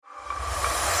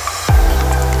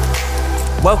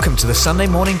Welcome to the Sunday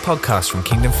morning podcast from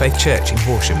Kingdom Faith Church in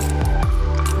Horsham.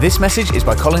 This message is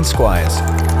by Colin Squires.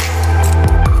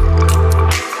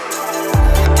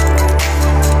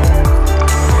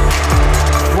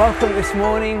 Welcome this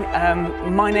morning.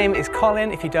 My name is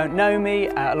Colin, if you don't know me.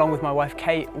 Along with my wife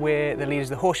Kate, we're the leaders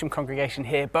of the Horsham congregation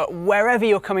here. But wherever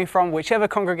you're coming from, whichever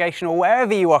congregation or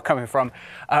wherever you are coming from,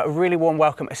 a really warm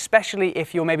welcome, especially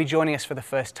if you're maybe joining us for the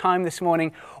first time this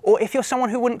morning, or if you're someone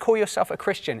who wouldn't call yourself a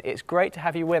Christian. It's great to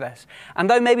have you with us. And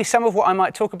though maybe some of what I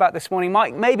might talk about this morning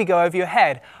might maybe go over your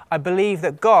head, I believe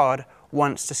that God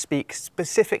wants to speak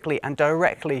specifically and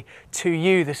directly to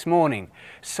you this morning.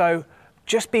 So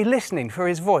just be listening for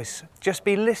his voice. Just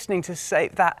be listening to say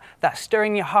that stir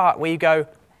in your heart where you go,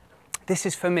 this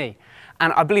is for me.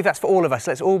 And I believe that's for all of us.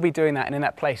 Let's all be doing that and in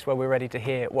that place where we're ready to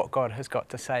hear what God has got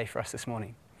to say for us this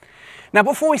morning. Now,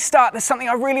 before we start, there's something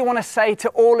I really want to say to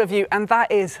all of you, and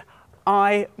that is,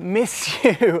 I miss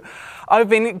you. I've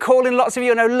been calling lots of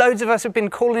you. I know loads of us have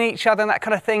been calling each other and that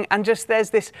kind of thing. And just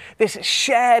there's this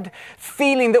shared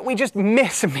feeling that we just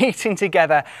miss meeting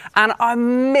together. And I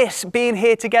miss being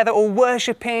here together or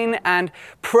worshiping and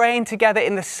praying together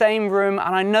in the same room.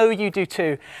 And I know you do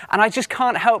too. And I just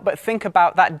can't help but think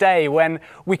about that day when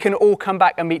we can all come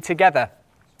back and meet together.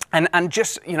 And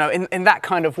just, you know, in that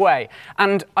kind of way.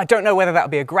 And I don't know whether that'll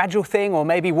be a gradual thing or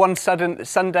maybe one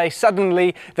Sunday,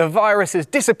 suddenly the virus has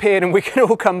disappeared and we can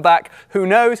all come back. Who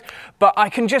knows? But I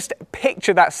can just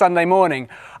picture that Sunday morning.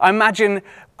 I imagine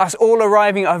us all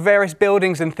arriving at various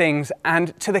buildings and things,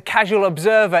 and to the casual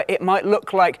observer, it might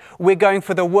look like we're going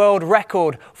for the world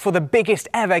record for the biggest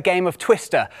ever game of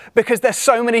Twister, because there's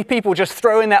so many people just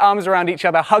throwing their arms around each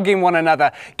other, hugging one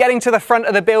another. Getting to the front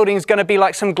of the building is going to be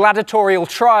like some gladiatorial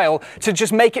trial to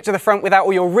just make it to the front without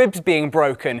all your ribs being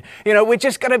broken. You know, we're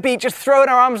just going to be just throwing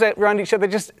our arms around each other,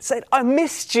 just saying, I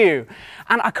missed you.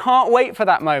 And I can't wait for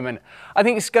that moment. I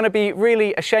think it's going to be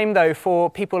really a shame, though, for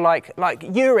people like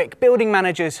Uric, building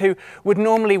managers, who would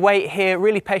normally wait here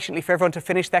really patiently for everyone to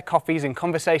finish their coffees and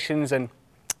conversations and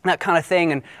that kind of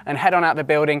thing and head on out the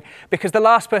building, because the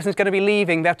last person's going to be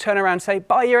leaving. They'll turn around and say,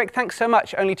 bye, Uric, thanks so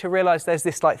much, only to realise there's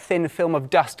this like thin film of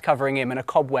dust covering him and a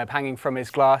cobweb hanging from his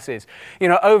glasses. You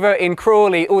know, over in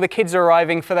Crawley, all the kids are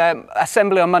arriving for their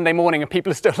assembly on Monday morning and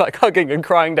people are still like hugging and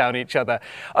crying down each other.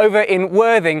 Over in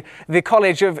Worthing, the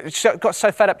college have got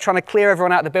so fed up trying to clear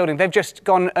everyone out of the building, they've just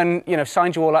gone and, you know,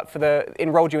 signed you all up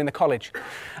enrolled you in the college.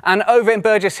 And over in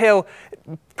Burgess Hill,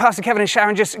 Pastor Kevin and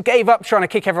Sharon just gave up trying to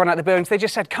kick everyone out of the buildings. They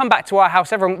just said, come back to our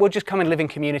house. Everyone, we'll just come and live in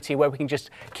community where we can just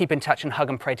keep in touch and hug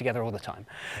and pray together all the time.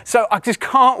 So I just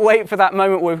can't wait for that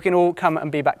moment where we can all come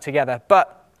and be back together.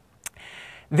 But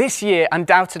this year,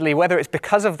 undoubtedly, whether it's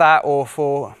because of that or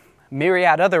for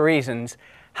myriad other reasons,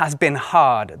 has been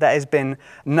hard. There has been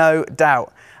no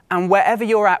doubt. And wherever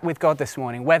you're at with God this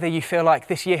morning, whether you feel like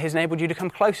this year has enabled you to come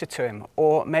closer to him,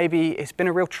 or maybe it's been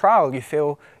a real trial, you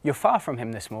feel you're far from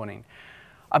him this morning,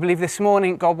 I believe this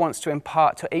morning God wants to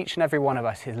impart to each and every one of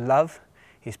us his love,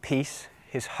 his peace,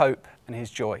 his hope, and his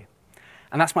joy.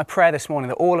 And that's my prayer this morning,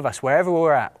 that all of us, wherever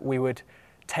we're at, we would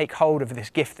take hold of this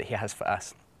gift that he has for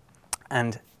us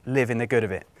and live in the good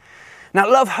of it. Now,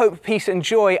 love, hope, peace, and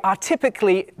joy are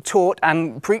typically taught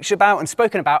and preached about and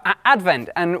spoken about at Advent.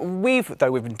 And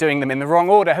though we've been doing them in the wrong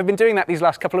order, have been doing that these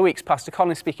last couple of weeks. Pastor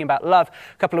Colin speaking about love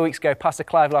a couple of weeks ago, Pastor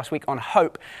Clive last week on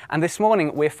hope. And this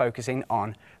morning, we're focusing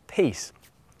on peace.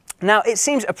 Now, it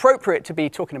seems appropriate to be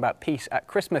talking about peace at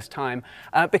Christmas time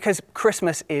because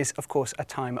Christmas is, of course, a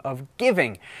time of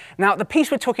giving. Now, the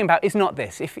peace we're talking about is not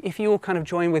this. If you all kind of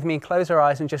join with me and close our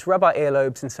eyes and just rub our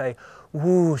earlobes and say,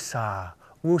 woo-sa.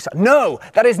 No,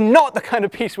 that is not the kind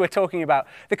of peace we're talking about.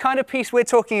 The kind of peace we're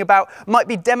talking about might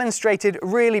be demonstrated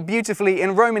really beautifully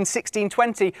in Romans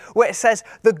 16:20, where it says,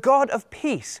 the God of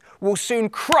peace will soon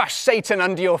crush Satan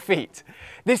under your feet.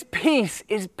 This peace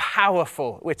is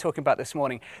powerful, we're talking about this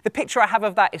morning. The picture I have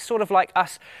of that is sort of like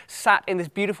us sat in this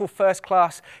beautiful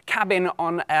first-class cabin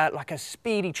on like a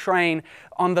speedy train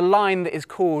on the line that is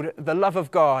called the love of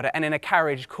God and in a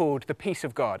carriage called the peace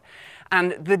of God.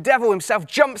 And the devil himself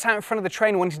jumps out in front of the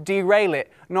train wanting to derail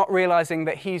it, not realizing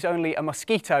that he's only a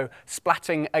mosquito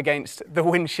splatting against the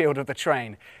windshield of the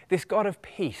train. This God of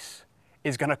peace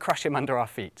is going to crush him under our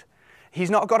feet. He's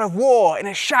not a God of war in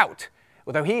a shout,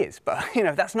 although he is, but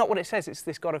that's not what it says. It's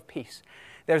this God of peace.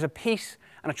 There's a peace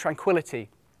and a tranquility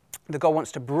that God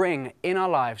wants to bring in our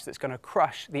lives that's going to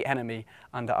crush the enemy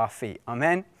under our feet.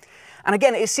 Amen? And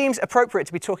again, it seems appropriate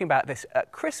to be talking about this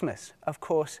at Christmas. Of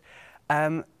course,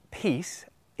 peace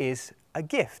is a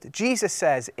gift. Jesus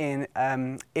says in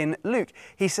Luke,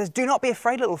 he says, do not be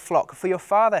afraid, little flock, for your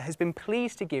Father has been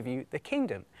pleased to give you the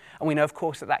kingdom. And we know, of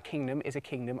course, that kingdom is a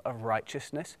kingdom of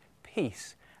righteousness,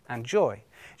 peace and joy.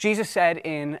 Jesus said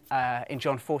in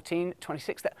John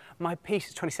 14:26 that my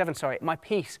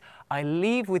peace I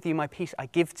leave with you, my peace I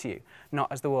give to you,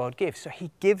 not as the world gives. So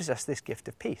he gives us this gift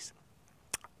of peace.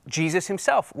 Jesus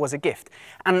himself was a gift.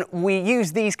 And we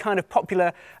use these kind of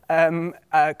popular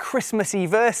Christmassy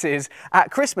verses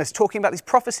at Christmas, talking about these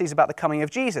prophecies about the coming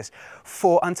of Jesus.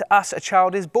 For unto us a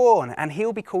child is born, and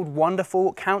he'll be called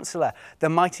Wonderful Counselor, the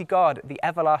Mighty God, the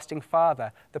Everlasting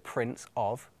Father, the Prince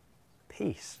of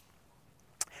Peace.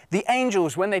 The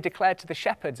angels, when they declared to the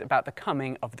shepherds about the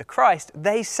coming of the Christ,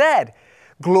 they said,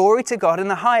 "Glory to God in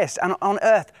the highest, and on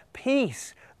earth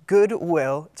peace,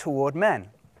 goodwill toward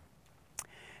men."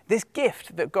 This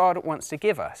gift that God wants to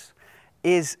give us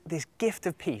is this gift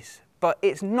of peace, but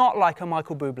it's not like a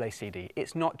Michael Bublé CD.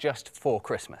 It's not just for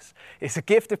Christmas. It's a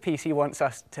gift of peace he wants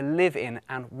us to live in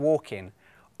and walk in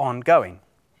ongoing.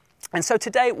 And so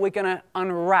today we're going to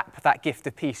unwrap that gift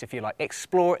of peace, if you like,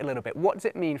 explore it a little bit. What does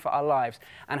it mean for our lives,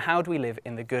 and how do we live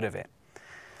in the good of it?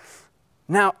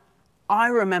 Now, I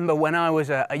remember when I was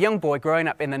a young boy growing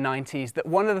up in the 90s that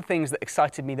one of the things that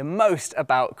excited me the most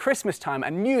about Christmas time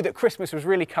and knew that Christmas was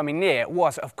really coming near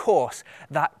was, of course,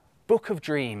 that book of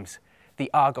dreams, the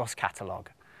Argos catalogue.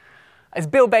 As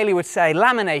Bill Bailey would say,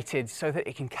 laminated so that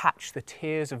it can catch the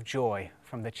tears of joy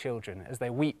from the children as they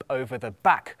weep over the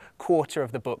back quarter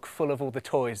of the book full of all the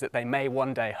toys that they may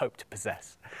one day hope to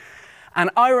possess. And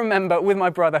I remember with my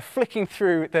brother flicking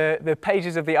through the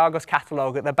pages of the Argos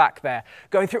catalogue at the back there,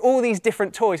 going through all these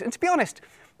different toys. And to be honest,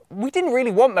 we didn't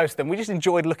really want most of them. We just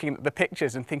enjoyed looking at the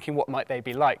pictures and thinking what might they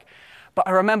be like. But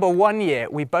I remember one year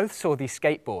we both saw these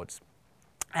skateboards.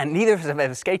 And neither of us have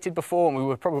ever skated before, and we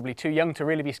were probably too young to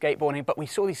really be skateboarding, but we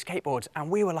saw these skateboards and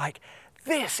we were like,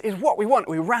 this is what we want.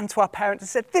 We ran to our parents and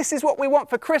said, this is what we want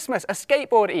for Christmas, a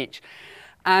skateboard each.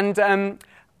 And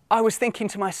I was thinking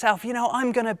to myself,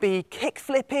 I'm going to be kick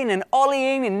flipping and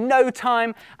ollieing in no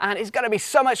time, and it's going to be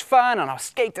so much fun, and I'll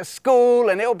skate to school,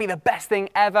 and it'll be the best thing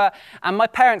ever. And my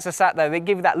parents are sat there, they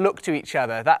give that look to each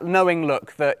other, that knowing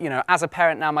look that, as a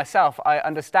parent now myself, I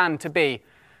understand to be,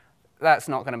 that's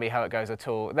not going to be how it goes at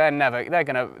all. They're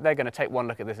going to take one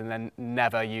look at this and then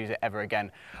never use it ever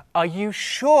again. Are you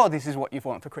sure this is what you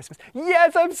want for Christmas?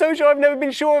 Yes, I'm so sure. I've never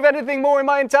been sure of anything more in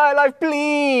my entire life,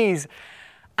 please.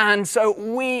 And so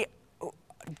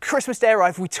Christmas Day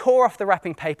arrived, we tore off the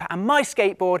wrapping paper, and my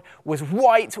skateboard was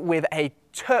white with a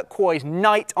turquoise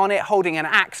knight on it, holding an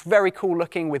axe, very cool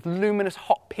looking, with luminous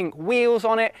hot pink wheels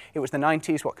on it. It was the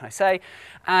 90s, what can I say?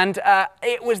 And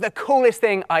it was the coolest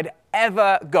thing I'd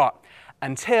ever got,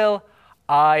 until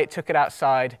I took it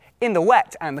outside in the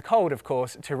wet and the cold, of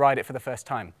course, to ride it for the first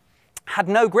time. Had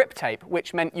no grip tape,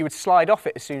 which meant you would slide off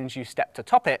it as soon as you stepped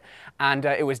atop it, and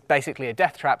it was basically a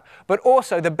death trap. But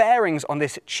also the bearings on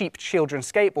this cheap children's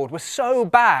skateboard were so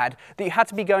bad that you had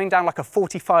to be going down like a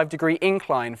 45-degree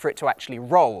incline for it to actually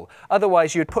roll.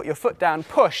 Otherwise, you'd put your foot down,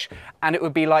 push, and it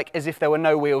would be like as if there were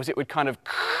no wheels. It would kind of,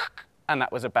 and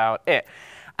that was about it.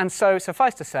 And so,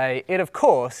 suffice to say, it, of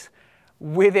course,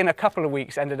 within a couple of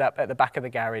weeks, ended up at the back of the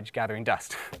garage gathering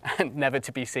dust and never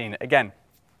to be seen again.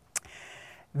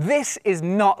 This is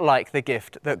not like the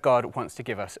gift that God wants to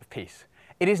give us of peace.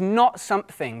 It is not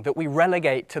something that we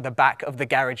relegate to the back of the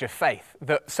garage of faith,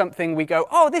 that something we go,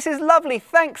 oh, this is lovely,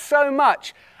 thanks so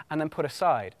much, and then put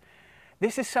aside.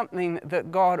 This is something that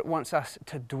God wants us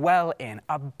to dwell in,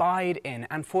 abide in,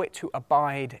 and for it to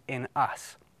abide in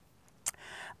us.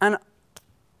 And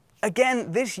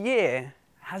again, this year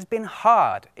has been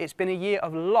hard. It's been a year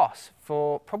of loss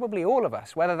for probably all of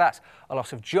us, whether that's a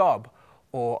loss of job,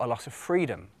 or a loss of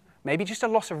freedom, maybe just a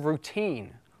loss of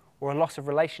routine or a loss of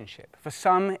relationship. For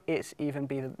some, it's even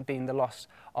been the loss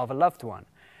of a loved one.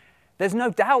 There's no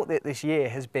doubt that this year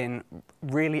has been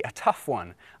really a tough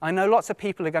one. I know lots of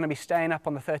people are going to be staying up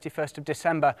on the 31st of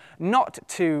December, not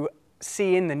to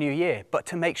see in the new year, but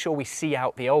to make sure we see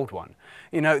out the old one.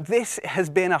 This has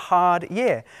been a hard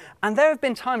year. And there have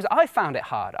been times I found it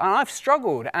hard, and I've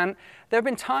struggled, and there have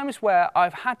been times where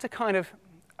I've had to kind of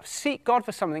seek God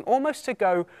for something, almost to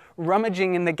go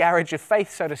rummaging in the garage of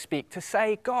faith, so to speak, to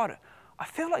say, God, I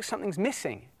feel like something's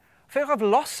missing. I feel like I've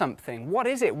lost something. What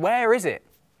is it? Where is it?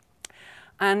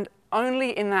 And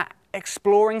only in that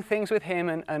exploring things with him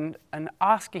and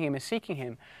asking him and seeking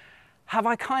him, have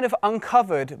I kind of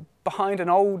uncovered behind an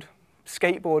old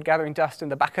skateboard gathering dust in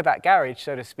the back of that garage,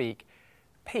 so to speak,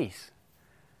 peace.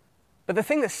 But the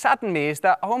thing that saddened me is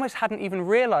that I almost hadn't even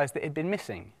realized that it had been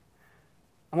missing.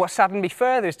 And what saddened me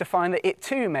further is to find that it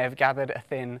too may have gathered a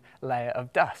thin layer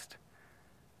of dust.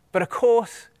 But of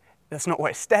course, that's not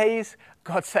where it stays.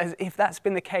 God says, if that's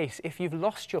been the case, if you've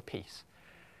lost your peace,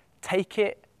 take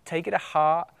it to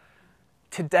heart.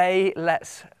 Today,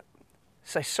 let's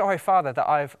say, sorry, Father, that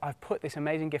I've put this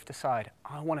amazing gift aside.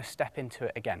 I want to step into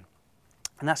it again.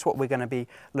 And that's what we're going to be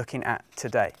looking at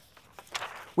today.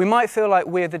 We might feel like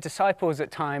we're the disciples at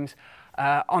times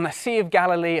on the Sea of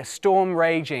Galilee, a storm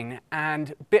raging,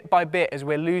 and bit by bit, as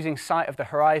we're losing sight of the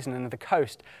horizon and of the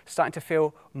coast, starting to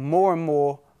feel more and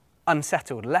more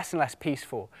unsettled, less and less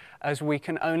peaceful, as we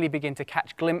can only begin to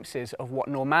catch glimpses of what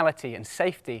normality and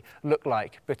safety look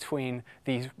like between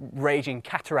these raging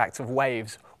cataracts of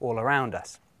waves all around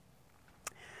us.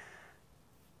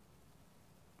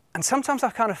 And sometimes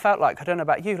I've kind of felt like, I don't know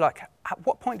about you, like, at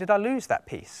what point did I lose that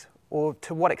peace? Or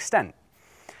to what extent?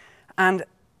 And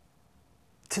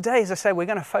today, as I say, we're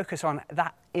going to focus on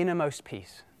that innermost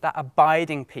peace, that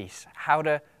abiding peace, how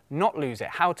to not lose it,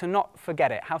 how to not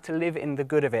forget it, how to live in the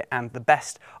good of it and the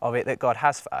best of it that God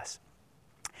has for us.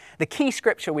 The key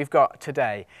scripture we've got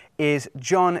today is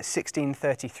John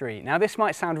 16:33. Now, this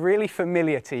might sound really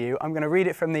familiar to you. I'm going to read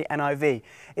it from the NIV.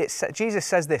 Jesus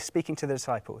says this, speaking to the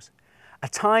disciples, "A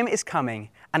time is coming,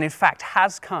 and in fact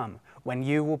has come, when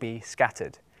you will be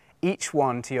scattered, each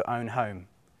one to your own home.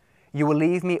 You will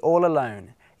leave me all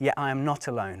alone, yet I am not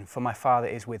alone, for my Father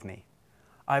is with me.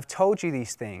 I have told you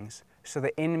these things, so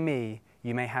that in me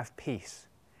you may have peace.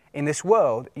 In this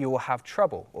world you will have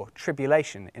trouble," or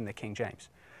tribulation in the King James.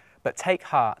 "But take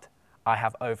heart, I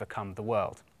have overcome the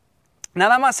world." Now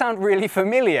that might sound really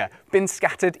familiar, been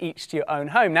scattered each to your own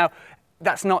home. Now,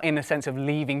 that's not in the sense of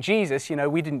leaving Jesus. You know,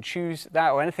 we didn't choose that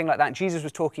or anything like that. Jesus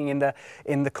was talking in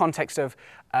the context of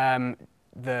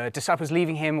the disciples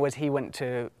leaving him as he went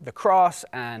to the cross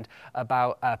and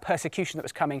about persecution that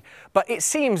was coming. But it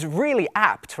seems really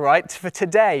apt, right, for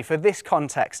today, for this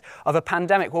context of a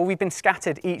pandemic. Well, we've been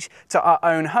scattered each to our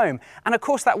own home. And of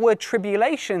course, that word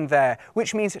tribulation there,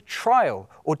 which means trial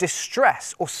or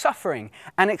distress or suffering,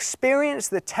 an experience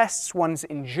that tests one's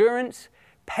endurance,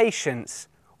 patience,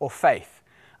 or faith.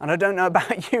 And I don't know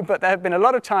about you, but there have been a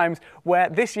lot of times where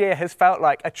this year has felt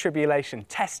like a tribulation,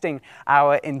 testing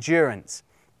our endurance.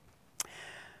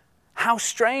 How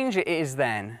strange it is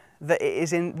then that it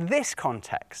is in this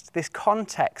context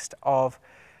of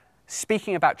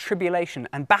speaking about tribulation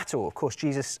and battle, of course,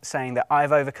 Jesus saying that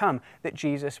I've overcome, that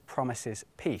Jesus promises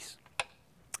peace.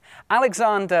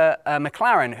 Alexander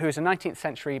Maclaren, who is a 19th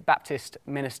century Baptist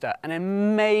minister, an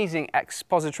amazing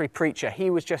expository preacher. He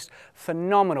was just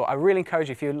phenomenal. I really encourage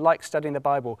you, if you like studying the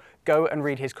Bible, go and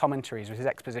read his commentaries, his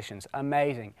expositions.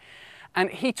 Amazing.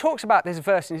 And he talks about this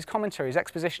verse in his commentary, his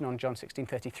exposition on John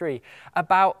 16:33,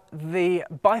 about the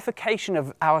bifurcation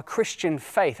of our Christian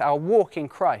faith, our walk in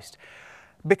Christ,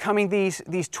 becoming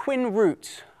these twin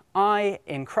roots, I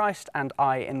in Christ and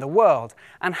I in the world,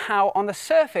 and how on the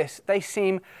surface they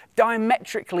seem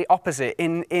diametrically opposite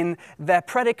in their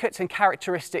predicates and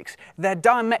characteristics. They're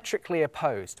diametrically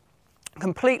opposed,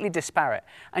 completely disparate.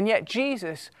 And yet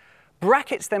Jesus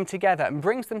brackets them together and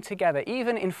brings them together,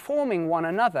 even informing one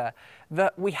another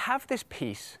that we have this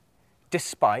peace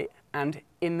despite and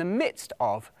in the midst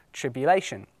of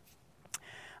tribulation.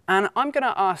 And I'm going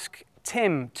to ask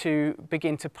Tim to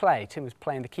begin to play. Tim was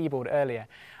playing the keyboard earlier.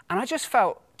 And I just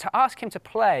felt to ask him to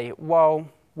play while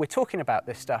we're talking about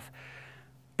this stuff,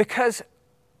 because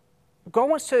God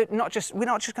wants to we're not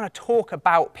just going to talk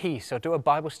about peace or do a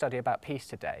Bible study about peace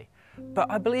today,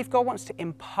 but I believe God wants to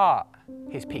impart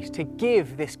his peace, to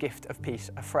give this gift of peace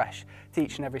afresh to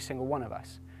each and every single one of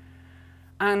us.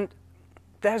 And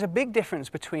there's a big difference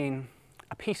between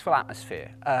a peaceful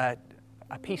atmosphere, a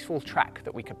peaceful track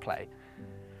that we could play,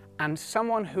 and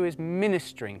someone who is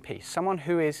ministering peace, someone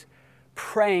who is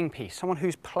praying peace, someone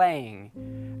who's playing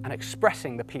and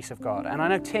expressing the peace of God. And I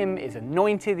know Tim is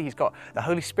anointed, he's got the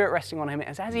Holy Spirit resting on him.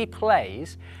 As he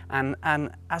plays and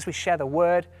as we share the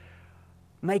word,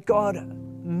 may God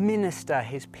minister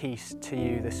his peace to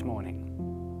you this morning.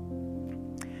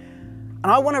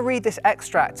 And I want to read this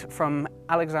extract from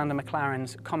Alexander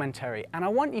Maclaren's commentary. And I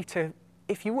want you to,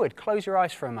 if you would, close your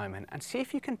eyes for a moment and see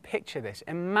if you can picture this.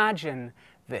 Imagine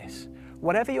this.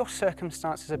 Whatever your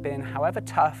circumstances have been, how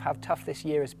tough this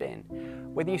year has been,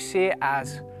 whether you see it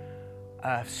as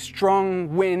a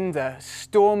strong wind, a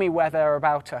stormy weather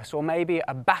about us, or maybe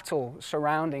a battle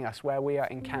surrounding us where we are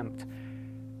encamped,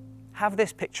 have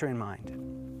this picture in mind.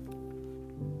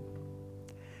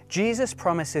 Jesus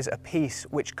promises a peace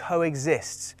which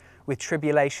coexists with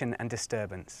tribulation and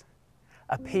disturbance,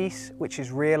 a peace which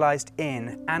is realized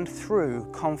in and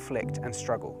through conflict and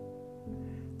struggle.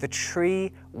 The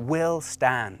tree will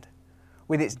stand,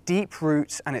 with its deep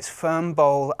roots and its firm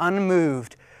bole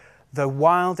unmoved, though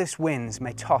wildest winds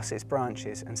may toss its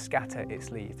branches and scatter its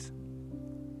leaves.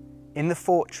 In the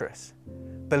fortress,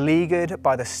 beleaguered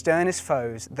by the sternest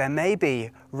foes, there may be,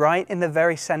 right in the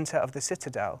very center of the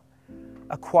citadel,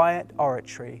 a quiet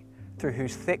oratory through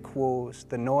whose thick walls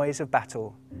the noise of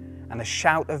battle and the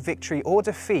shout of victory or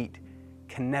defeat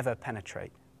can never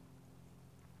penetrate.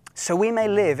 So we may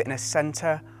live in a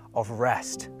center of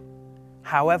rest,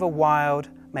 however wild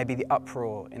may be the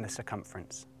uproar in the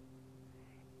circumference.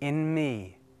 In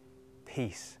me,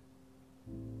 peace.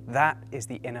 That is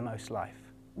the innermost life.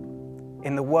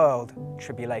 In the world,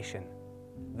 tribulation.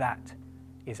 That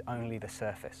is only the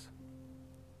surface.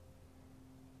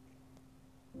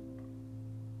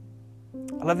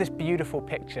 I love this beautiful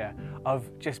picture of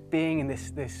just being in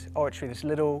this oratory, this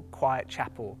little quiet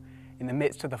chapel in the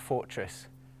midst of the fortress,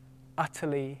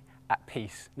 utterly at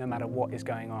peace, no matter what is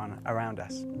going on around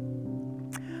us.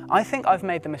 I think I've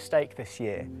made the mistake this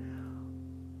year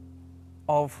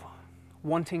of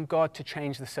wanting God to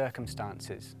change the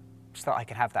circumstances so that I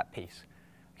can have that peace.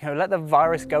 Let the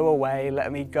virus go away,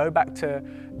 let me go back to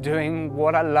doing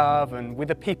what I love and with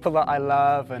the people that I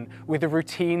love and with a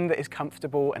routine that is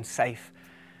comfortable and safe.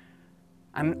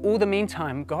 And all the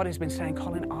meantime, God has been saying,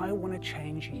 Colin, I want to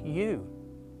change you,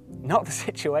 not the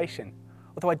situation.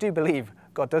 Although I do believe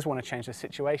God does want to change the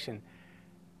situation,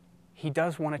 He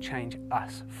does want to change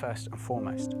us first and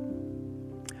foremost.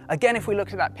 Again, if we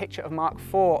looked at that picture of Mark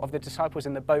 4 of the disciples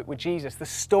in the boat with Jesus, the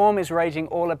storm is raging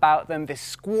all about them, this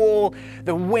squall,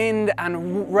 the wind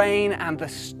and rain and the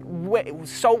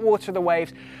salt water of the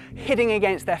waves hitting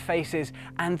against their faces,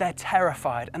 and they're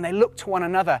terrified and they look to one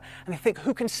another and they think,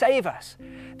 who can save us?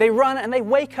 They run and they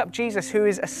wake up Jesus, who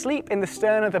is asleep in the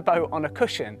stern of the boat on a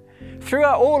cushion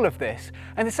throughout all of this,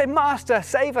 and they say, Master,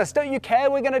 save us, don't you care?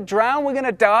 We're going to drown, we're going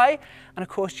to die. And of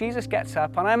course Jesus gets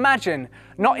up, and I imagine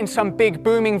not in some big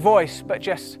booming voice, but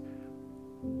just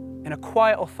in a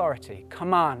quiet authority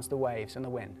commands the waves and the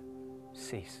wind,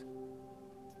 cease.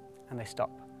 And they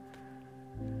stop.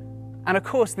 And of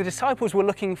course the disciples were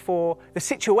looking for the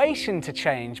situation to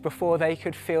change before they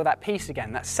could feel that peace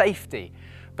again, that safety.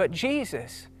 But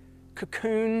Jesus,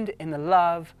 cocooned in the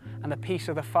love and the peace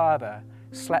of the Father,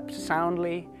 slept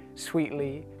soundly,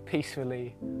 sweetly,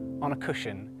 peacefully on a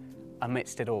cushion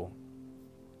amidst it all.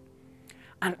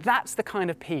 And that's the kind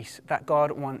of peace that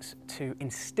God wants to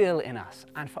instill in us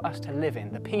and for us to live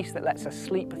in, the peace that lets us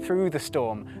sleep through the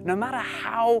storm. No matter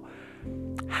how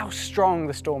strong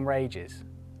the storm rages,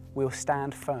 we'll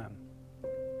stand firm.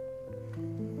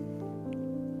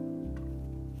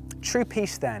 True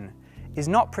peace, then, is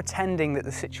not pretending that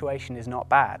the situation is not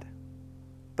bad,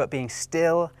 but being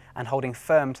still and holding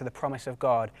firm to the promise of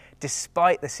God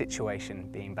despite the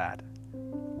situation being bad.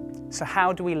 So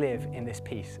how do we live in this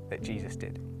peace that Jesus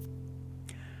did?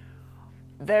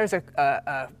 There's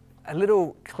a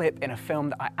little clip in a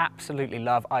film that I absolutely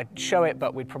love. I'd show it,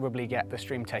 but we'd probably get the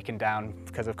stream taken down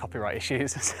because of copyright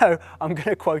issues. So I'm going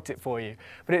to quote it for you.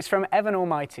 But it's from Evan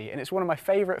Almighty, and it's one of my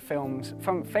favorite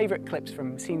clips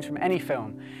from scenes from any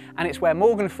film. And it's where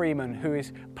Morgan Freeman, who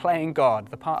is playing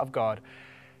God, the part of God,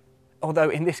 although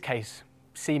in this case,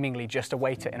 seemingly just a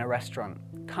waiter in a restaurant,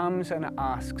 comes and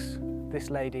asks this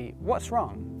lady, what's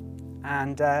wrong?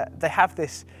 And they have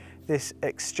this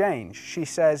exchange. She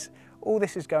says, all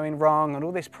this is going wrong and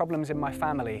all these problems in my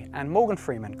family. And Morgan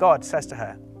Freeman, God, says to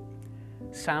her,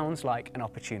 sounds like an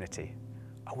opportunity.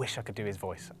 I wish I could do his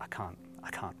voice. I can't.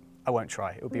 I won't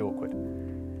try. It would be awkward.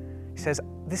 He says,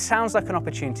 this sounds like an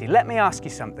opportunity. Let me ask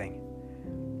you something.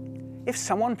 If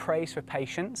someone prays for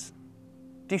patience,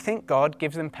 do you think God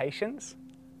gives them patience?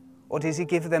 Or does he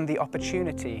give them the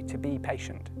opportunity to be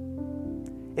patient?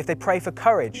 If they pray for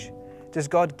courage, does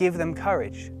God give them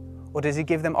courage? Or does he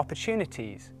give them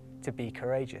opportunities to be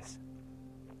courageous?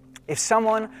 If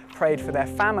someone prayed for their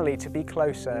family to be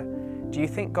closer, do you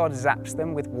think God zaps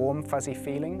them with warm, fuzzy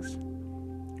feelings?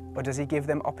 Or does he give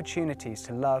them opportunities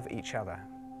to love each other?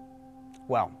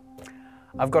 Well,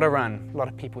 I've got to run, a lot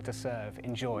of people to serve,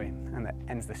 enjoy, and that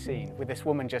ends the scene with this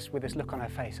woman just with this look on her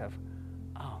face of,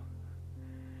 oh.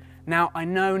 Now, I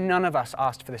know none of us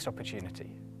asked for this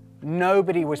opportunity.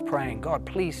 Nobody was praying, God,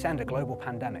 please send a global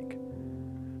pandemic.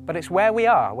 But it's where we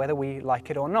are, whether we like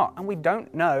it or not. And we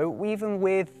don't know, even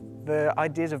with the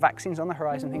ideas of vaccines on the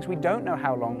horizon, things, we don't know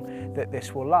how long that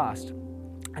this will last.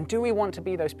 And do we want to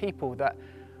be those people that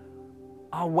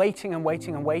are waiting and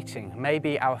waiting and waiting,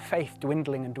 maybe our faith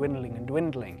dwindling and dwindling and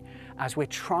dwindling as we're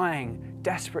trying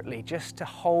desperately just to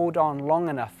hold on long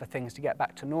enough for things to get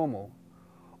back to normal?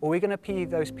 Or are we going to be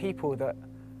those people that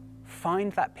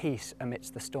find that peace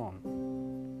amidst the storm?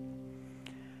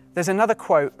 There's another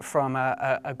quote from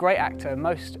a great actor,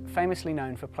 most famously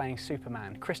known for playing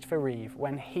Superman, Christopher Reeve,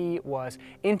 when he was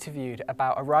interviewed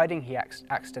about a riding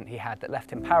accident he had that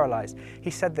left him paralyzed. He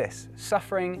said this,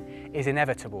 "Suffering is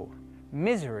inevitable.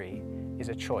 Misery is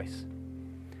a choice."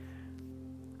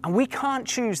 And we can't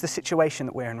choose the situation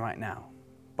that we're in right now,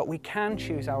 but we can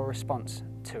choose our response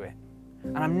to it.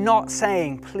 And I'm not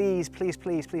saying, please,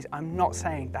 I'm not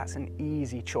saying that's an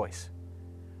easy choice,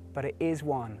 but it is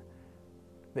one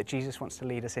that Jesus wants to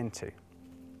lead us into.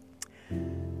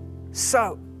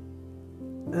 So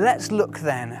let's look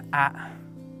then at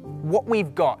what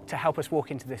we've got to help us walk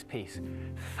into this peace.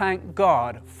 Thank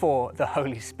God for the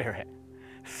Holy Spirit.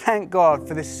 Thank God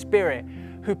for the Spirit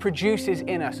who produces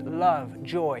in us love,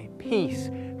 joy, peace,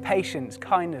 patience,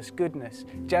 kindness, goodness,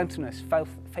 gentleness,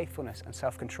 faithfulness, and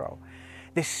self-control.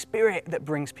 This Spirit that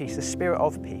brings peace, the Spirit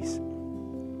of peace.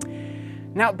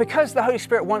 Now, because the Holy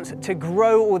Spirit wants to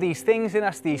grow all these things in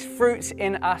us, these fruits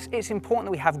in us, it's important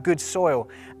that we have good soil.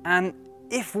 And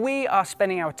if we are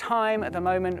spending our time at the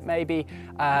moment maybe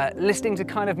listening to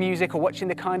kind of music or watching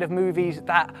the kind of movies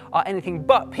that are anything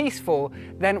but peaceful,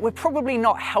 then we're probably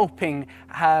not helping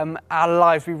our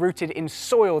lives be rooted in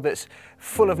soil that's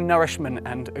full of nourishment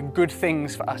and good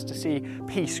things for us to see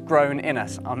peace grown in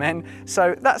us. Amen.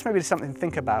 So that's maybe something to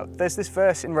think about. There's this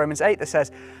verse in Romans 8 that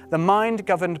says, "The mind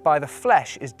governed by the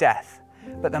flesh is death,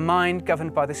 but the mind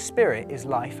governed by the Spirit is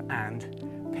life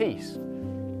and peace."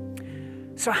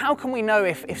 So how can we know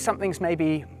if something's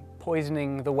maybe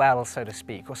poisoning the well, so to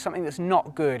speak, or something that's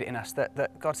not good in us,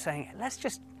 that God's saying, let's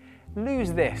just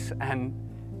lose this and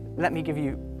let me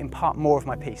impart more of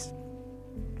my peace?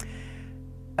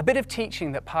 A bit of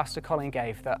teaching that Pastor Colin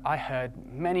gave that I heard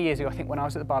many years ago, I think when I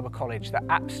was at the Bible College, that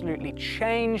absolutely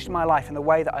changed my life and the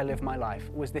way that I live my life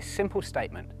was this simple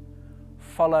statement: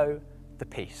 follow the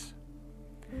peace.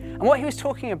 And what he was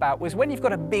talking about was when you've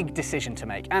got a big decision to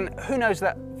make, and who knows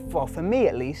that, well, for me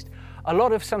at least, a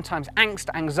lot of sometimes angst,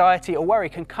 anxiety, or worry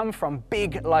can come from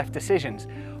big life decisions.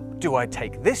 Do I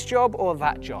take this job or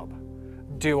that job?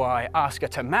 Do I ask her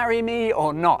to marry me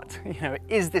or not?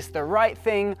 Is this the right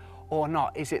thing or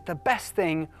not? Is it the best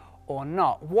thing or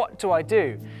not? What do I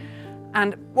do?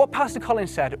 And what Pastor Colin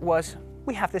said was,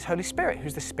 we have this Holy Spirit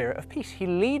who's the Spirit of peace. He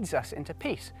leads us into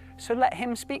peace. So let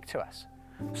him speak to us.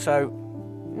 So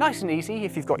nice and easy,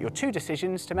 if you've got your two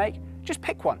decisions to make, just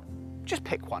pick one. Just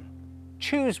pick one.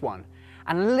 Choose one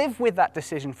and live with that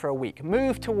decision for a week.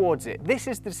 Move towards it. This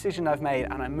is the decision I've made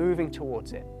and I'm moving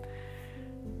towards it.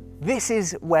 This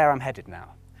is where I'm headed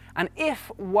now. And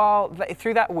if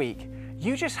through that week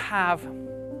you just have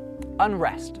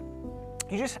unrest,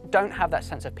 you just don't have that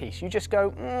sense of peace, you just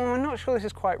go, I'm not sure this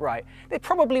is quite right. It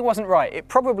probably wasn't right. It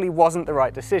probably wasn't the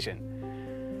right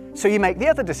decision. So you make the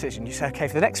other decision. You say, okay,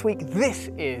 for the next week, this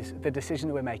is the decision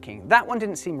that we're making. That one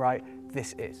didn't seem right.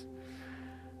 This is.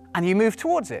 And you move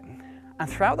towards it. And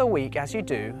throughout the week, as you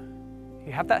do,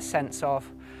 you have that sense of,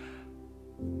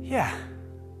 yeah,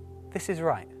 this is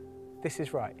right. This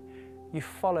is right. You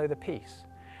follow the peace.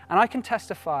 And I can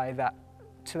testify that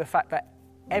to the fact that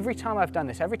every time I've done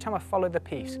this, every time I've followed the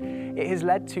peace, it has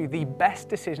led to the best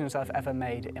decisions I've ever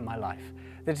made in my life.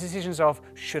 The decisions of,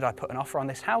 should I put an offer on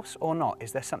this house or not?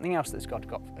 Is there something else has God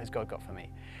got for me?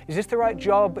 Is this the right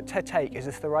job to take? Is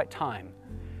this the right time?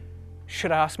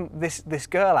 Should I ask this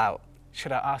girl out?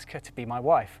 Should I ask her to be my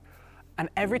wife? And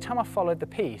every time I've followed the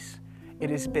peace, it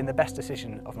has been the best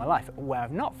decision of my life. Where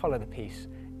I've not followed the peace,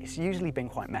 it's usually been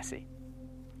quite messy.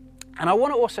 And I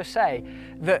want to also say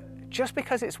that just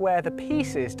because it's where the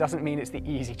peace is doesn't mean it's the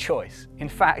easy choice. In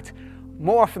fact,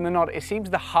 more often than not, it seems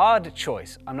the hard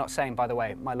choice. I'm not saying, by the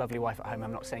way, my lovely wife at home,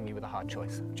 I'm not saying you were the hard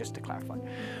choice, just to clarify.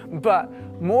 But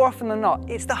more often than not,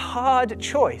 it's the hard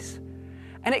choice.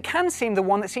 And it can seem the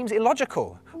one that seems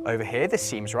illogical. Over here, this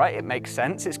seems right, it makes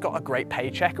sense, it's got a great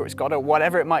paycheck, or it's got a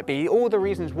whatever it might be, all the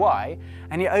reasons why.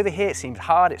 And yet over here it seems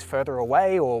hard, it's further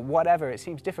away, or whatever, it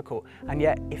seems difficult. And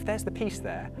yet, if there's the peace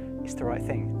there, it's the right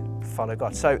thing. Follow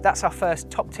God. So that's our first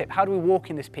top tip. How do we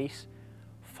walk in this peace?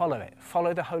 Follow it.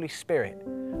 Follow the Holy Spirit,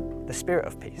 the Spirit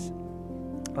of peace.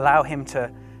 Allow him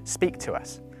to speak to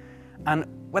us. And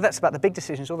whether that's about the big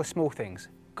decisions or the small things,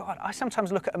 God, I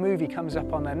sometimes look at a movie comes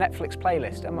up on a Netflix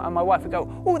playlist and my wife would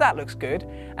go, oh, that looks good.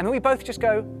 And then we both just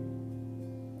go,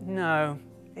 no,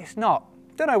 it's not.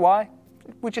 Don't know why.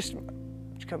 We just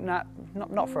go, nah,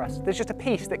 not for us. There's just a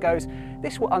piece that goes,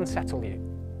 this will unsettle you.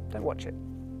 Don't watch it.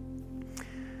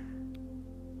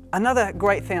 Another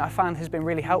great thing I found has been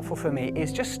really helpful for me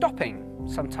is just stopping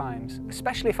sometimes,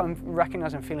 especially if I'm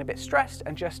recognizing I'm feeling a bit stressed,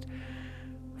 and just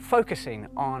focusing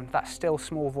on that still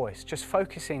small voice, just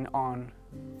focusing on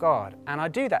God. And I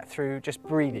do that through just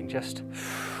breathing, just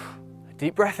a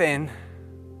deep breath in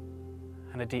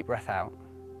and a deep breath out.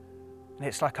 And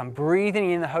it's like I'm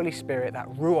breathing in the Holy Spirit, that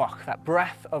ruach, that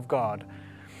breath of God.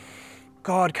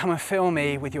 God, come and fill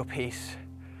me with your peace.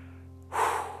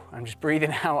 I'm just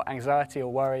breathing out anxiety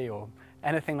or worry or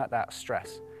anything like that,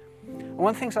 stress. And one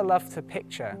of the things I love to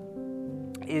picture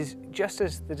is just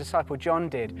as the disciple John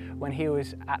did when he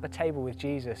was at the table with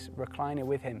Jesus, reclining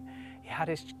with him, he had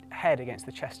his head against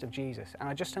the chest of Jesus. And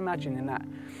I just imagine in that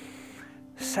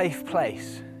safe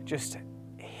place, just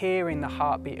hearing the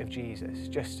heartbeat of Jesus,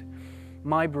 just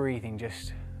my breathing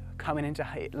just coming into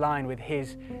line with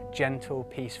his gentle,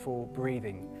 peaceful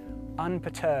breathing,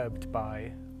 unperturbed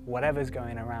by whatever's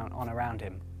going on around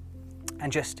him,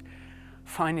 and just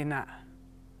finding that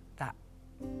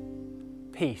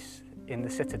peace in the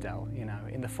citadel,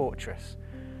 in the fortress.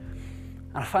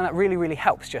 And I find that really, really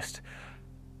helps. Just,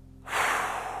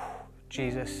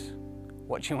 Jesus,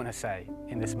 what do you want to say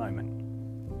in this moment?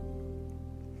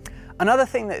 Another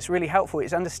thing that's really helpful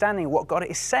is understanding what God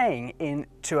is saying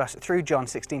to us through John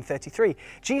 16:33.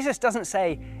 Jesus doesn't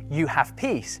say, you have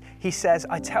peace. He says,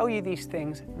 I tell you these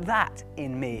things that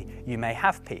in me you may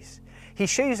have peace. He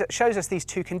shows us these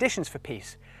two conditions for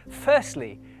peace.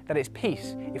 Firstly, that it's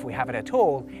peace, if we have it at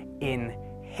all, in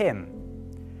Him.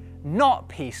 Not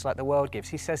peace like the world gives.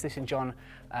 He says this in John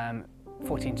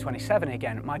 14:27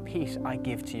 again, my peace I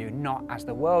give to you, not as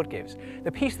the world gives.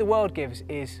 The peace the world gives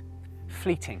is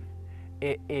fleeting.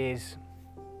 It is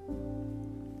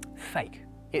fake.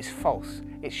 It's false.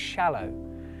 It's shallow.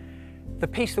 The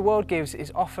peace the world gives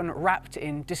is often wrapped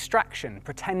in distraction,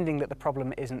 pretending that the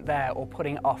problem isn't there or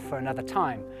putting it off for another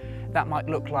time. That might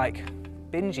look like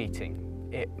binge eating.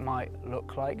 It might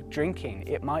look like drinking.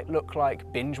 It might look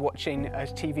like binge watching a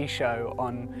TV show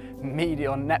on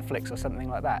Netflix or something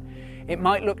like that. It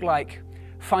might look like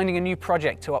finding a new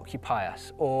project to occupy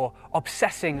us or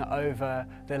obsessing over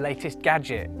the latest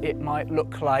gadget. It might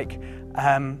look like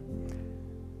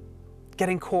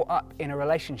getting caught up in a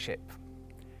relationship.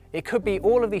 It could be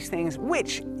all of these things,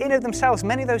 which in of themselves,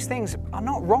 many of those things are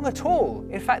not wrong at all.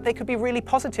 In fact, they could be really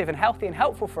positive and healthy and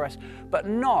helpful for us, but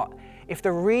not if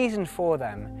the reason for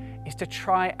them is to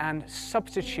try and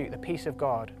substitute the peace of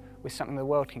God with something the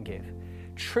world can give.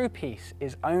 True peace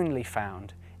is only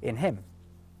found in Him.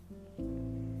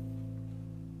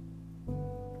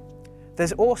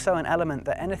 There's also an element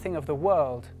that anything of the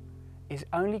world is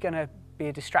only going to be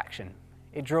a distraction.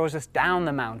 It draws us down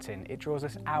the mountain. It draws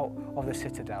us out of the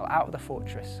citadel, out of the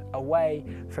fortress, away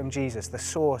from Jesus, the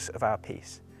source of our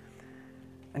peace.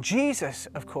 And Jesus,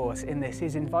 of course, in this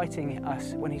is inviting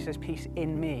us, when He says peace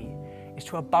in me, is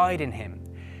to abide in Him.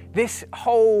 This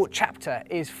whole chapter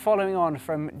is following on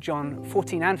from John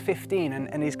 14 and 15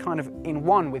 and is kind of in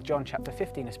one with John chapter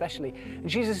 15 especially. And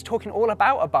Jesus is talking all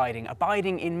about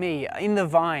abiding in me, in the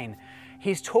vine.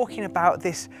 He's talking about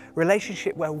this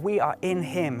relationship where we are in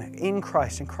Him, in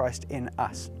Christ, and Christ in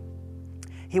us.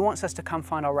 He wants us to come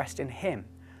find our rest in Him,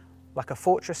 like a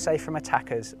fortress safe from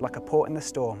attackers, like a port in the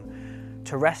storm,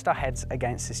 to rest our heads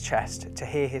against His chest, to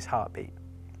hear His heartbeat.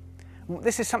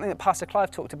 This is something that Pastor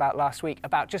Clive talked about last week,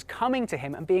 about just coming to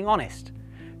Him and being honest,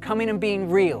 coming and being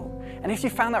real. And if you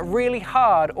found that really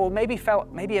hard, or maybe felt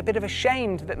a bit of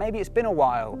ashamed that maybe it's been a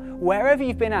while, wherever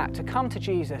you've been at, to come to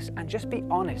Jesus and just be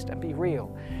honest and be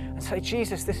real and say,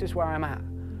 Jesus, this is where I'm at.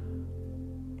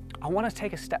 I want to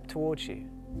take a step towards you.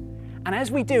 And as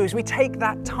we do, as we take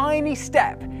that tiny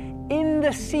step, in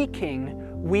the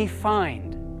seeking we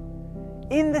find.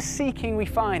 In the seeking we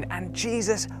find, and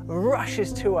Jesus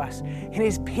rushes to us in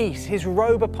His peace, His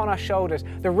robe upon our shoulders,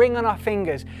 the ring on our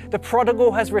fingers. The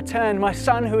prodigal has returned. My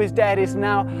son who is dead is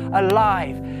now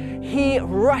alive. He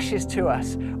rushes to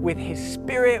us with His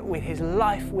Spirit, with His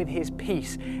life, with His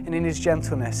peace, and in His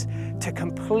gentleness to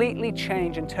completely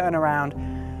change and turn around,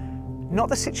 not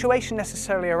the situation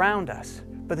necessarily around us,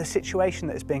 but the situation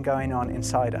that has been going on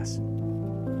inside us.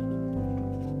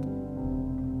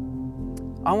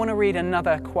 I want to read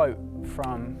another quote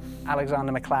from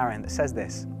Alexander Maclaren that says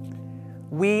this: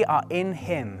 we are in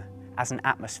Him as an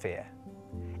atmosphere.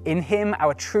 In Him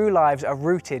our true lives are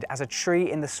rooted as a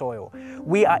tree in the soil.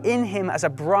 We are in Him as a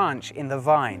branch in the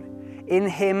vine. In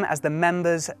Him as the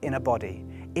members in a body.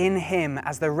 In Him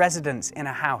as the residents in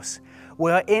a house.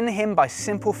 We are in Him by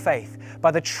simple faith,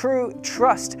 by the true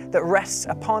trust that rests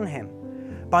upon Him,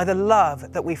 by the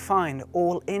love that we find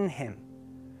all in Him,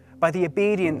 by the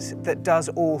obedience that does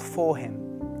all for Him.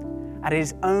 And it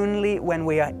is only when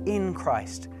we are in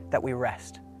Christ that we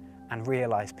rest and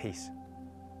realize peace.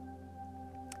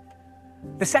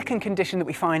 The second condition that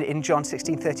we find in John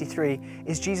 16:33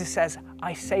 is Jesus says,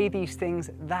 I say these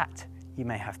things that you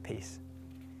may have peace.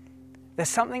 There's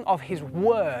something of His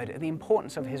word, the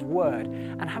importance of His word,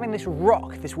 and having this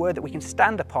rock, this word that we can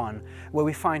stand upon, where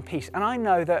we find peace. And I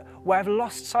know that where I've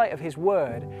lost sight of His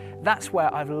word, that's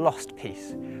where I've lost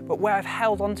peace. But where I've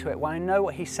held onto it, where I know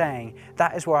what He's saying,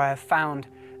 that is where I have found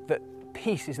that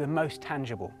peace is the most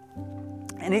tangible.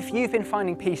 And if you've been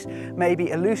finding peace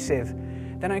maybe elusive,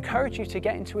 then I encourage you to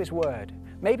get into His Word.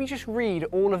 Maybe just read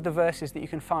all of the verses that you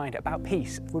can find about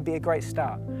peace would be a great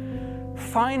start.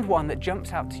 Find one that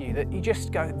jumps out to you, that you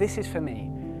just go, this is for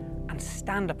me, and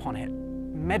stand upon it,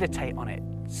 meditate on it,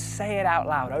 say it out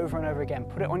loud over and over again,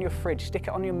 put it on your fridge, stick it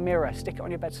on your mirror, stick it on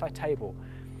your bedside table.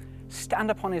 Stand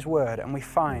upon His Word and we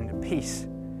find peace.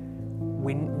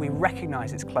 We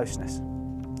recognize its closeness,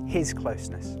 His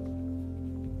closeness.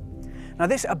 Now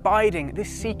this abiding, this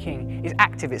seeking is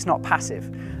active, it's not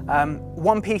passive.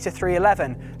 1 Peter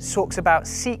 3:11 talks about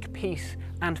seek peace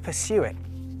and pursue it.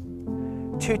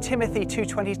 2 Timothy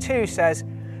 2:22 says,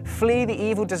 flee the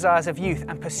evil desires of youth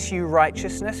and pursue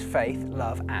righteousness, faith,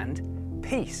 love, and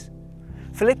peace.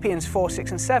 Philippians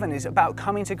 4:6 and 7 is about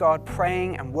coming to God,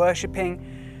 praying and worshipping.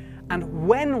 And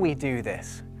when we do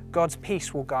this, God's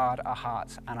peace will guard our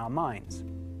hearts and our minds.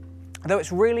 Though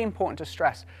it's really important to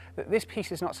stress that this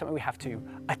peace is not something we have to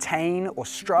attain or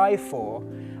strive for,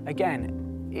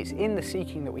 again, it's in the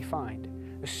seeking that we find.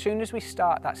 As soon as we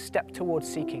start that step towards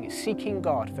seeking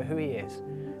God for who He is,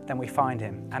 then we find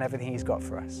Him and everything He's got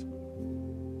for us.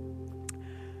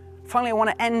 Finally, I want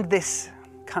to end this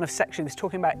kind of section, this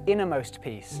talking about innermost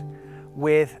peace,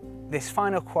 with this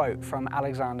final quote from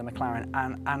Alexander Maclaren,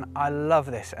 and I love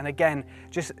this. And again,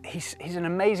 he's an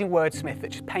amazing wordsmith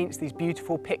that just paints these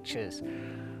beautiful pictures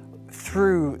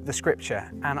through the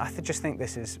scripture, and I just think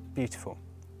this is beautiful.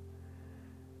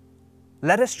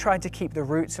 Let us try to keep the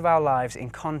roots of our lives in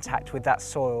contact with that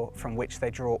soil from which they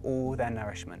draw all their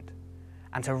nourishment,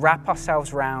 and to wrap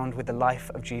ourselves round with the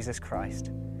life of Jesus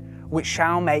Christ, which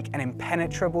shall make an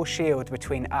impenetrable shield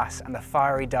between us and the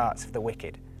fiery darts of the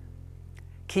wicked.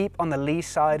 Keep on the lee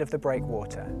side of the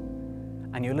breakwater,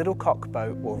 and your little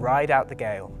cockboat will ride out the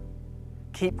gale.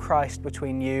 Keep Christ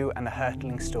between you and the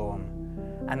hurtling storm,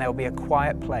 and there will be a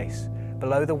quiet place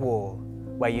below the wall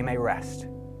where you may rest,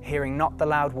 hearing not the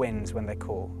loud winds when they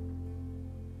call.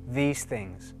 These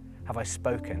things have I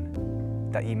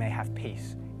spoken, that ye may have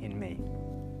peace in me.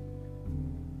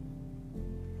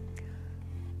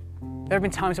 There have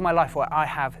been times in my life where I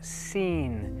have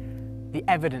seen the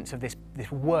evidence of this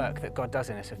work that God does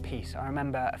in us of peace. I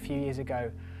remember a few years ago,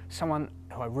 someone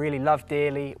who I really loved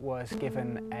dearly was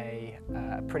given a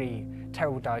pretty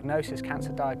terrible diagnosis,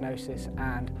 cancer diagnosis,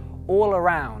 and all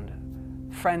around,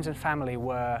 friends and family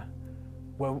were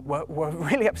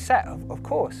really upset, of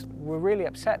course. Were really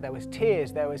upset. There was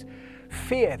tears, there was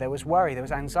fear, there was worry, there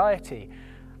was anxiety.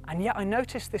 And yet I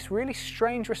noticed this really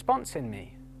strange response in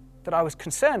me, that I was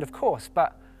concerned, of course,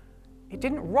 but it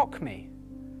didn't rock me.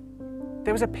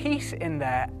 There was a peace in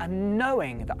there, and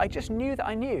knowing that I just knew that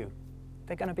I knew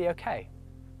they're going to be okay.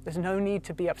 There's no need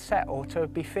to be upset or to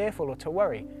be fearful or to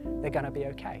worry. They're going to be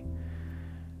okay.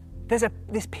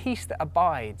 This peace that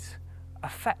abides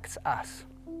affects us.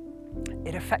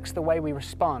 It affects the way we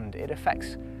respond. It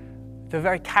affects the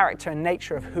very character and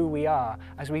nature of who we are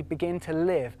as we begin to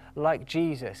live like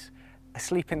Jesus,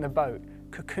 asleep in the boat,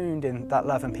 cocooned in that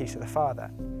love and peace of the Father.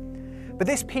 But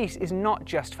this peace is not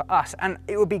just for us, and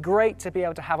it would be great to be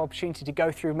able to have opportunity to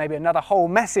go through maybe another whole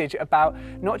message about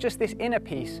not just this inner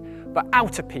peace, but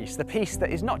outer peace, the peace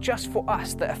that is not just for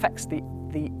us, that affects the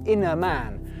inner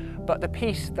man, but the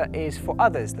peace that is for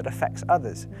others, that affects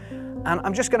others. And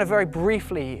I'm just going to very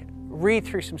briefly read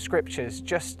through some scriptures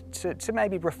just to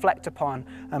maybe reflect upon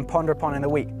and ponder upon in the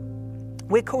week.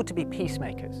 We're called to be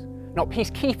peacemakers, not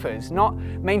peacekeepers, not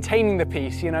maintaining the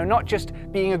peace, not just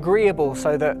being agreeable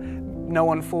so that no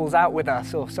one falls out with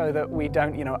us or so that we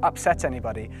don't, upset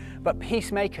anybody, but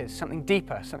peacemakers, something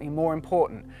deeper, something more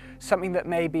important, something that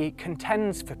maybe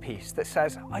contends for peace, that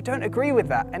says, I don't agree with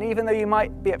that, and even though you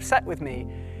might be upset with me,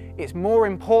 it's more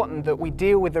important that we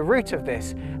deal with the root of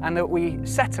this and that we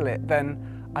settle it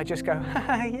than I just go,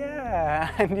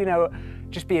 yeah, and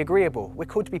just be agreeable. We're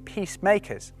called to be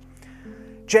peacemakers.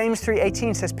 James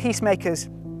 3:18 says, peacemakers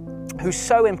who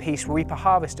sow in peace will reap a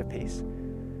harvest of peace.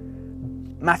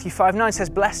 Matthew 5:9 says,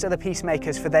 blessed are the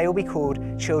peacemakers, for they will be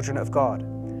called children of God.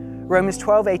 Romans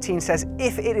 12:18 says,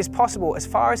 if it is possible, as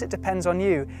far as it depends on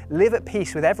you, live at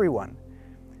peace with everyone.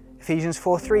 Ephesians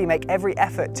 4:3, make every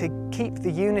effort to keep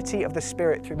the unity of the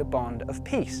Spirit through the bond of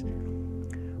peace.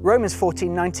 Romans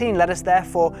 14:19, let us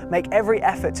therefore make every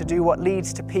effort to do what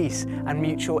leads to peace and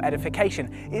mutual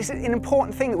edification. It's an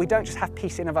important thing that we don't just have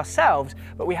peace in of ourselves,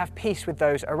 but we have peace with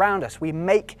those around us. We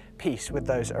make peace with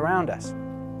those around us.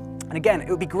 And again, it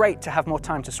would be great to have more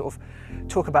time to sort of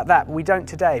talk about that, but we don't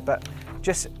today. But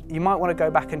just, you might want to go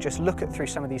back and just look through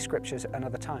some of these scriptures at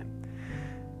another time.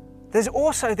 There's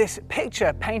also this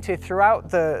picture painted throughout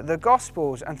the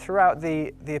Gospels and throughout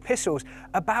the epistles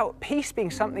about peace being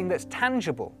something that's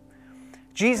tangible.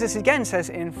 Jesus again says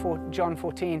in John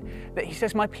 14 that he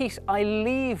says, "My peace I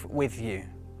leave with you."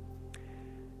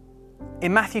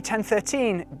 In Matthew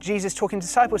 10:13, Jesus talking to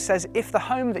disciples says, "If the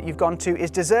home that you've gone to is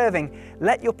deserving,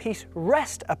 let your peace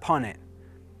rest upon it.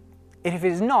 If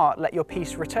it is not, let your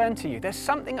peace return to you." There's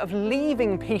something of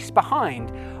leaving peace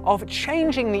behind, of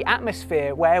changing the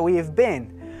atmosphere where we have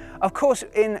been. Of course,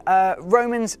 in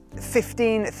Romans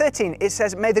 15:13, it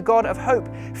says, "May the God of hope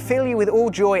fill you with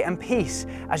all joy and peace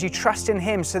as you trust in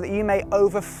him, so that you may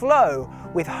overflow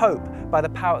with hope by the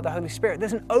power of the Holy Spirit."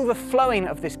 There's an overflowing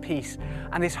of this peace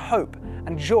and this hope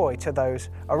and joy to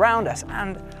those around us.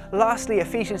 And lastly,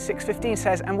 Ephesians 6:15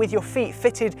 says, "And with your feet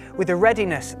fitted with the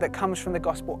readiness that comes from the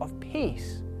gospel of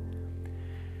peace."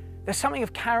 There's something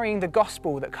of carrying the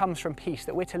gospel that comes from peace,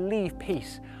 that we're to leave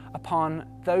peace upon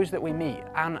those that we meet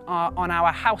and on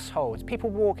our households.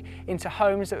 People walk into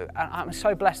homes, and I'm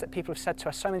so blessed that people have said to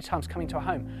us so many times coming to our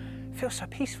home, "It feels so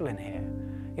peaceful in here."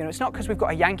 You know, it's not because we've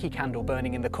got a Yankee candle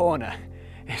burning in the corner.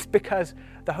 It's because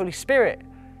the Holy Spirit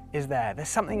is there. There's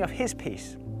something of his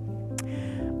peace.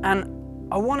 And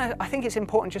I think it's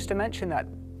important just to mention that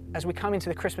as we come into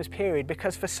the Christmas period,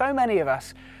 because for so many of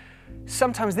us,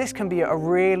 sometimes this can be a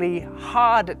really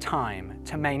hard time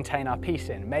to maintain our peace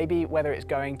in. Maybe whether it's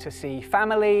going to see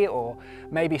family, or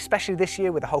maybe especially this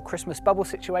year with the whole Christmas bubble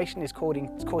situation is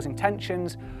causing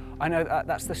tensions. I know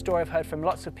that's the story I've heard from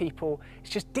lots of people. It's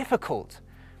just difficult.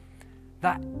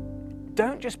 That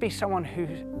don't just be someone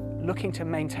who's looking to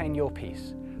maintain your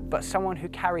peace, but someone who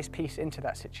carries peace into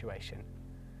that situation.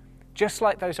 Just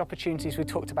like those opportunities we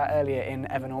talked about earlier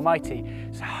in Evan Almighty.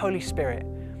 So Holy Spirit,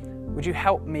 would you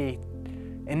help me,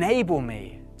 enable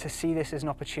me to see this as an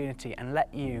opportunity and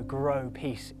let you grow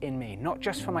peace in me, not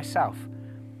just for myself,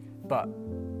 but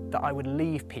that I would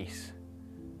leave peace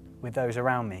with those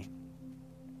around me.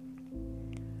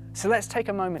 So let's take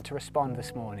a moment to respond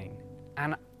this morning.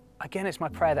 And again, it's my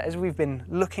prayer that as we've been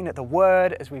looking at the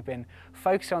Word, as we've been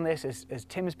focused on this, as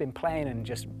Tim's been playing and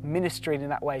just ministering in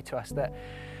that way to us, that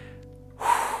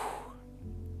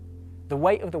the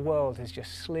weight of the world has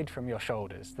just slid from your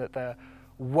shoulders, that the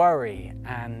worry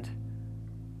and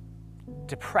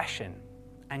depression,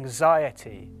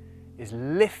 anxiety is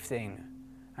lifting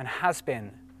and has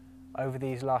been over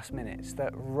these last minutes,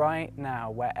 that right now,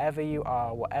 wherever you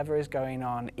are, whatever is going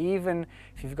on, even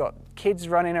if you've got kids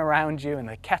running around you and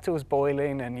the kettle's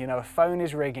boiling and a phone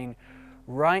is ringing,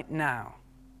 right now,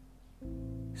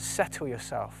 settle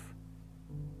yourself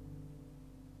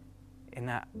in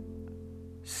that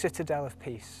citadel of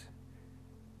peace,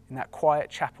 in that quiet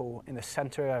chapel in the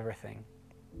center of everything,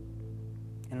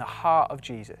 in the heart of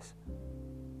Jesus.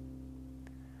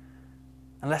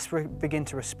 And let's begin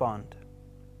to respond.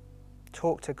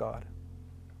 Talk to God.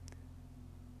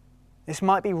 This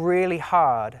might be really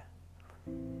hard,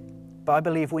 but I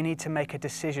believe we need to make a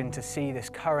decision to see this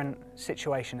current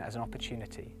situation as an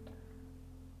opportunity.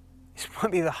 This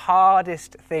might be the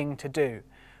hardest thing to do,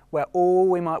 where all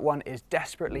we might want is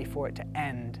desperately for it to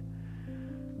end,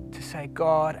 to say,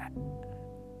 God,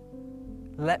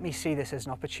 let me see this as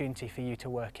an opportunity for you to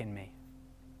work in me.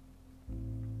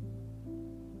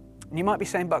 And you might be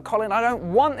saying, but Colin, I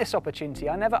don't want this opportunity.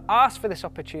 I never asked for this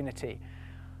opportunity.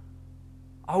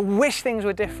 I wish things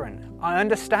were different. I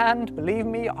understand, believe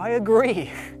me, I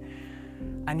agree.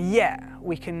 And yet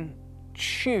we can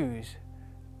choose,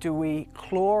 do we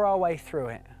claw our way through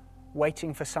it,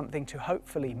 waiting for something to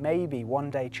hopefully, maybe one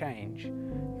day change?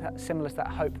 That's similar to that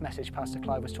hope message Pastor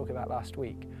Clive was talking about last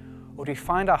week. Or do we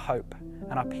find our hope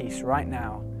and our peace right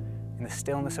now in the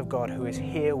stillness of God who is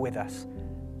here with us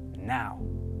now,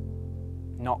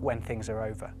 not when things are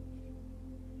over?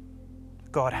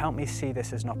 God, help me see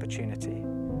this as an opportunity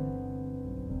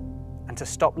and to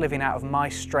stop living out of my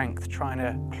strength, trying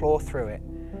to claw through it,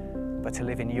 but to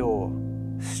live in your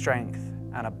strength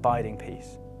and abiding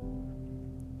peace.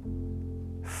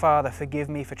 Father, forgive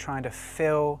me for trying to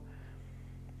fill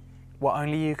what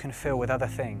only you can fill with other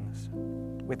things,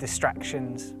 with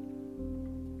distractions.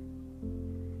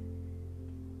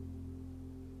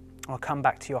 I'll come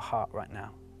back to your heart right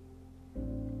now.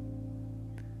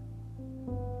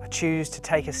 I choose to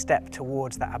take a step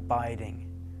towards that abiding.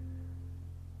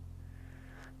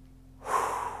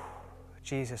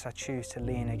 Jesus, I choose to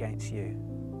lean against you.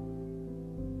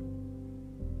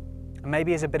 And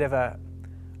maybe as a bit of a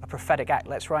prophetic act,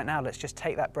 let's just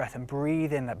take that breath and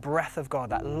breathe in that breath of God,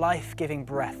 that life-giving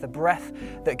breath, the breath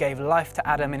that gave life to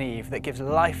Adam and Eve, that gives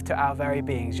life to our very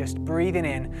beings. Just breathing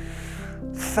in,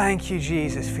 thank you,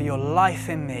 Jesus, for your life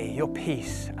in me, your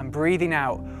peace, and breathing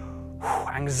out,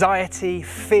 anxiety,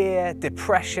 fear,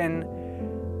 depression,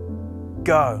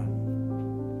 go.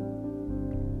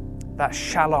 That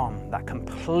shalom, that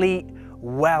complete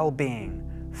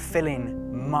well-being,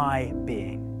 filling my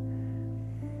being.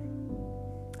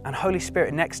 And Holy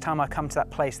Spirit, next time I come to that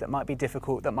place that might be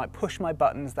difficult, that might push my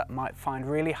buttons, that might find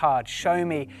really hard, show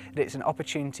me that it's an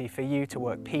opportunity for you to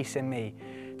work peace in me,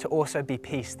 to also be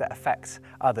peace that affects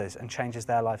others and changes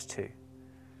their lives too.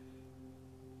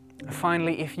 And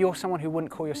finally, if you're someone who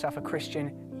wouldn't call yourself a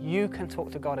Christian, you can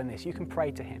talk to God in this. You can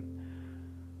pray to him.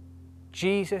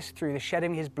 Jesus, through the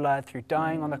shedding of his blood, through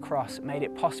dying on the cross, made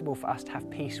it possible for us to have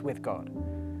peace with God.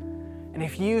 And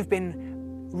if you've been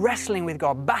wrestling with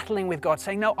God, battling with God,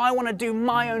 saying, no, I want to do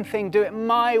my own thing, do it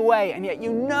my way, and yet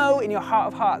you know in your heart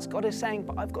of hearts, God is saying,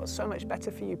 but I've got so much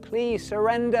better for you. Please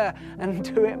surrender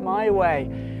and do it my way.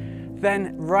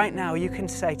 Then right now you can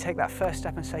say, take that first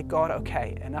step and say, God,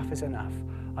 okay, enough is enough.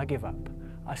 I give up.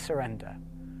 I surrender.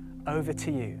 Over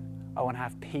to you. I want to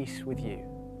have peace with you,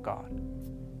 God.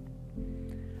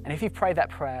 And if you prayed that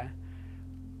prayer,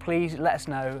 please let us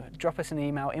know. Drop us an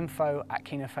email,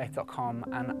 info@kingdomfaith.com,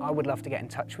 and I would love to get in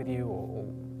touch with you, or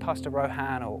Pastor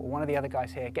Rohan or one of the other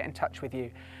guys here, get in touch with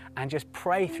you and just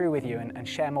pray through with you and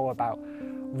share more about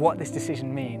what this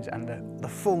decision means and the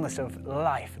fullness of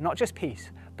life, not just peace,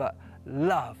 but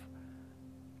love,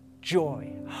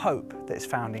 joy, hope that is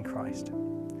found in Christ.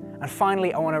 And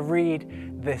finally, I want to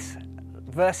read this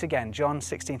verse again, John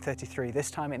 16:33, this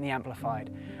time in the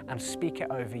Amplified, and speak it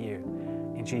over you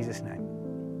in Jesus' name.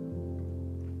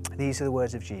 These are the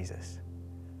words of Jesus.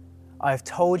 I have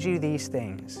told you these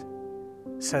things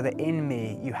so that in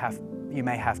me you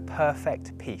may have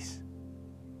perfect peace.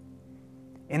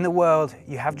 In the world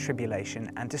you have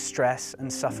tribulation and distress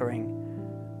and suffering,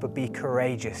 but be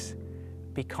courageous,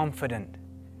 be confident,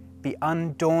 be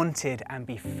undaunted, and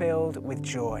be filled with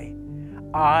joy.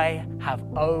 I have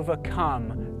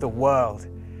overcome the world.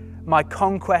 My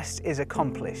conquest is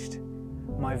accomplished.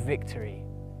 My victory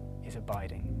is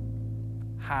abiding.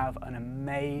 Have an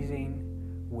amazing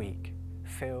week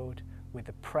filled with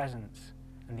the presence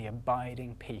and the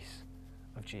abiding peace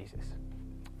of Jesus.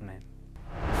 Amen.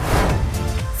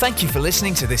 Thank you for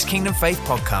listening to this Kingdom Faith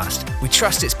podcast. We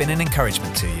trust it's been an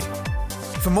encouragement to you.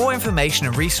 For more information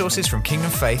and resources from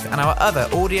Kingdom Faith and our other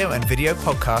audio and video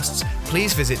podcasts,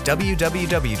 please visit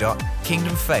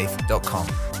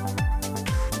www.kingdomfaith.com.